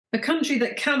a country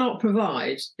that cannot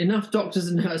provide enough doctors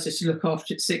and nurses to look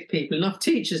after its sick people, enough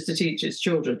teachers to teach its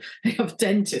children, enough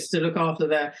dentists to look after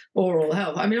their oral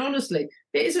health. I mean, honestly,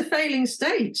 it is a failing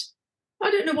state.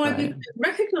 I don't know why people don't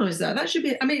recognise that. That should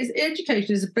be, I mean,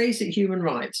 education is a basic human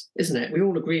right, isn't it? We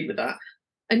all agree with that.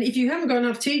 And if you haven't got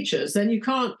enough teachers, then you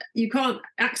can't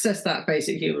access that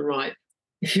basic human right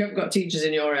if you haven't got teachers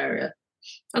in your area.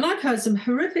 And I've heard some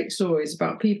horrific stories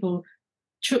about people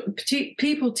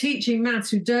teaching maths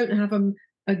who don't have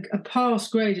a pass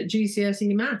grade at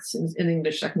GCSE maths in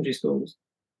English secondary schools.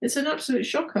 It's an absolute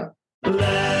shocker.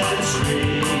 Let's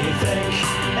rethink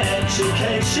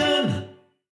education.